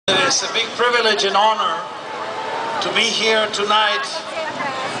It's a big privilege and honor to be here tonight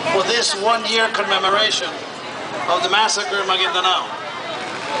for this one-year commemoration of the massacre in Maguindanao.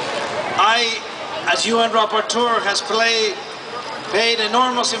 I, as UN Rapporteur, has paid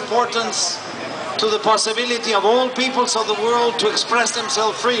enormous importance to the possibility of all peoples of the world to express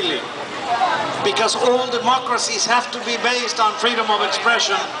themselves freely, because all democracies have to be based on freedom of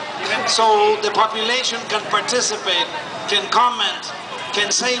expression, so the population can participate, can comment, can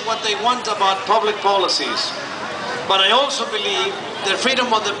say what they want about public policies. But I also believe that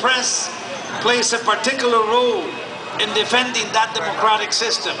freedom of the press plays a particular role in defending that democratic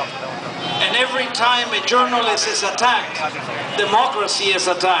system. And every time a journalist is attacked, democracy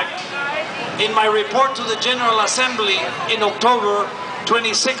is attacked. In my report to the General Assembly in October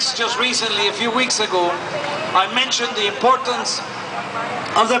 26, just recently, a few weeks ago, I mentioned the importance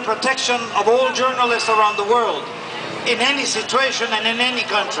of the protection of all journalists around the world, in any situation and in any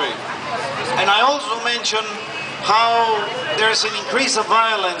country. And I also mentioned how there's an increase of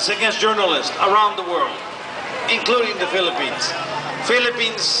violence against journalists around the world, including the Philippines.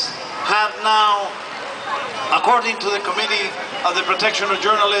 Philippines have now, according to the Committee of the Protection of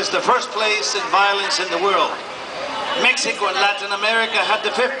Journalists, the first place in violence in the world. Mexico and Latin America had the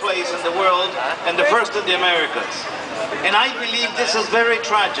 5th place in the world and the 1st in the Americas. And I believe this is very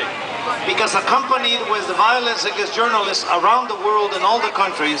tragic, because accompanied with the violence against journalists around the world in all the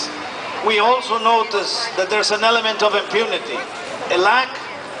countries, we also notice that there's an element of impunity, a lack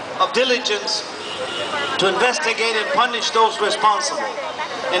of diligence to investigate and punish those responsible.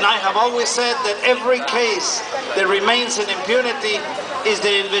 And I have always said that every case that remains in impunity is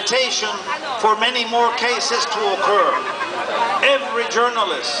the invitation for many more cases to occur. Every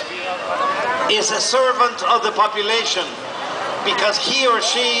journalist is a servant of the population because he or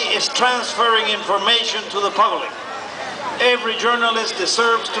she is transferring information to the public. Every journalist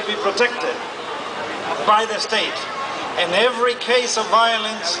deserves to be protected by the state, and every case of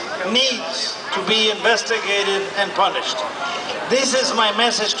violence needs to be investigated and punished. This is my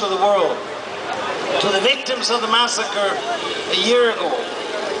message to the world, to the victims of the massacre a year ago,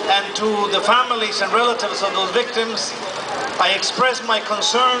 and to the families and relatives of those victims. I express my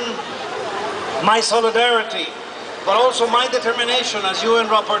concern, my solidarity, but also my determination as UN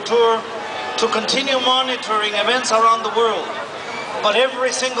Rapporteur to continue monitoring events around the world. But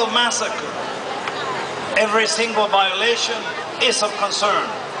every single massacre, every single violation is of concern,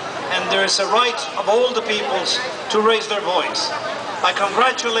 and there is a right of all the peoples to raise their voice. I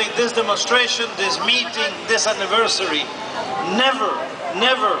congratulate this demonstration, this meeting, this anniversary.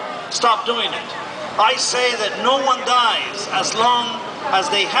 Never stop doing it. I say that no one dies as long as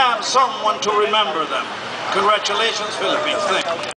they have someone to remember them. Congratulations, Philippines. Thank you.